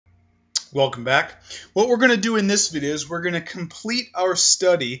Welcome back. What we're going to do in this video is we're going to complete our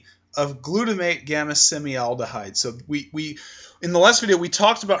study of glutamate gamma semialdehyde. So we in the last video we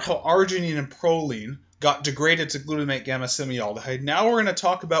talked about how arginine and proline got degraded to glutamate gamma semialdehyde. Now we're going to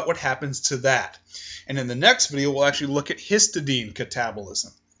talk about what happens to that. And in the next video we'll actually look at histidine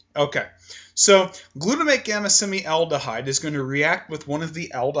catabolism. Okay, so glutamate gamma semialdehyde is going to react with one of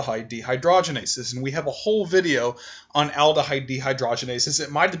the aldehyde dehydrogenases, and we have a whole video on aldehyde dehydrogenases.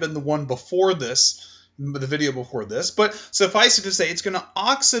 It might have been the one before this, the video before this, but suffice it to say it's going to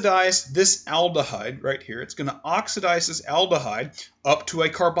oxidize this aldehyde right here. It's going to oxidize this aldehyde up to a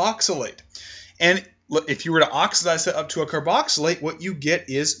carboxylate. And if you were to oxidize it up to a carboxylate, what you get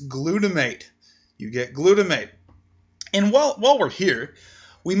is glutamate. You get glutamate. And while we're here,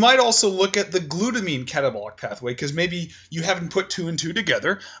 we might also look at the glutamine catabolic pathway because maybe you haven't put two and two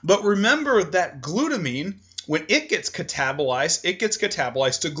together. But remember that glutamine, when it gets catabolized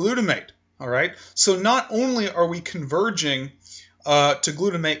to glutamate. All right. So not only are we converging to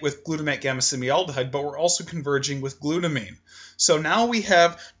glutamate with glutamate gamma semialdehyde, but we're also converging with glutamine. So now we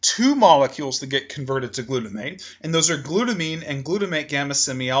have two molecules that get converted to glutamate, and those are glutamine and glutamate gamma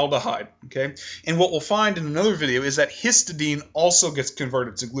semialdehyde. Okay, and what we'll find in another video is that histidine also gets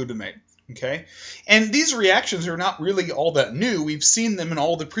converted to glutamate. Okay, and these reactions are not really all that new. We've seen them in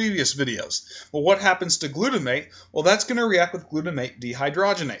all the previous videos. Well, what happens to glutamate? Well, that's going to react with glutamate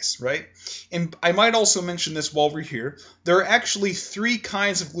dehydrogenase, right? And I might also mention this while we're here. There are actually three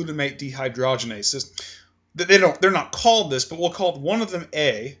kinds of glutamate dehydrogenases. They're not called this, but we'll call one of them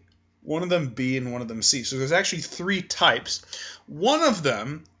A, one of them B, and one of them C. So there's actually three types. One of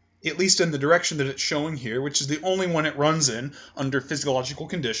them, at least in the direction that it's showing here, which is the only one it runs in under physiological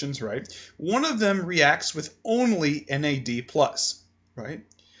conditions, right? One of them reacts with only NAD+, right?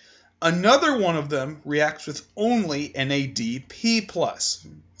 Another one of them reacts with only NADP+.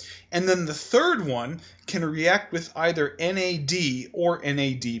 And then the third one can react with either NAD or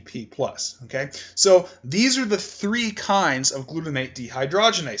NADP+. Okay? So these are the three kinds of glutamate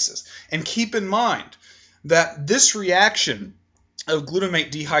dehydrogenases. And keep in mind that this reaction of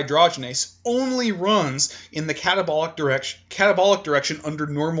glutamate dehydrogenase only runs in the catabolic direction under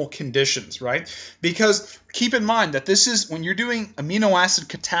normal conditions, right? Because keep in mind that this is when you're doing amino acid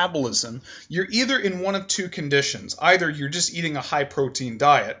catabolism, you're either in one of two conditions. Either you're just eating a high protein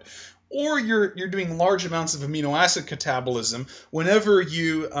diet, or you're doing large amounts of amino acid catabolism whenever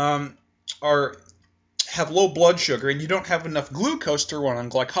you have low blood sugar and you don't have enough glucose to run on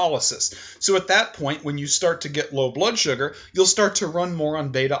glycolysis. So at that point, when you start to get low blood sugar, you'll start to run more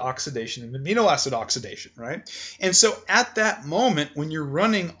on beta oxidation and amino acid oxidation, right? And so at that moment, when you're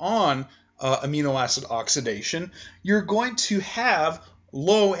running on amino acid oxidation, you're going to have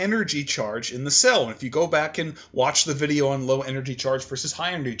low energy charge in the cell. And if you go back and watch the video on low energy charge versus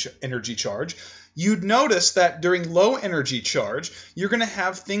high energy charge, you'd notice that during low energy charge, you're going to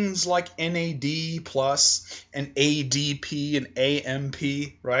have things like NAD+ and ADP and AMP,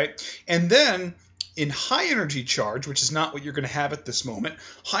 right? And then in high energy charge, which is not what you're going to have at this moment,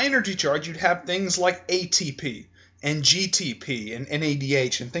 high energy charge, you'd have things like ATP and GTP and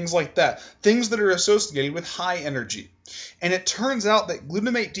NADH and things like that, things that are associated with high energy. And it turns out that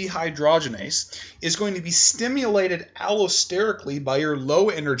glutamate dehydrogenase is going to be stimulated allosterically by your low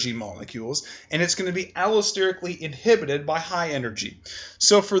energy molecules, and it's going to be allosterically inhibited by high energy.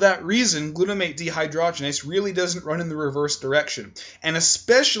 So for that reason, glutamate dehydrogenase really doesn't run in the reverse direction. And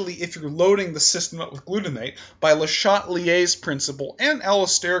especially if you're loading the system up with glutamate by Le Chatelier's principle and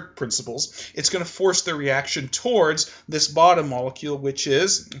allosteric principles, it's going to force the reaction towards this bottom molecule, which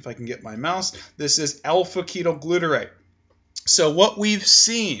is, if I can get my mouse, this is alpha-ketoglutarate. So what we've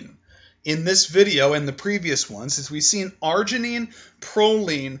seen in this video and the previous ones is we've seen arginine,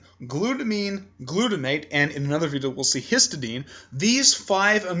 proline, glutamine, glutamate, and in another video we'll see histidine. These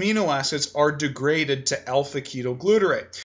 5 amino acids are degraded to alpha-ketoglutarate.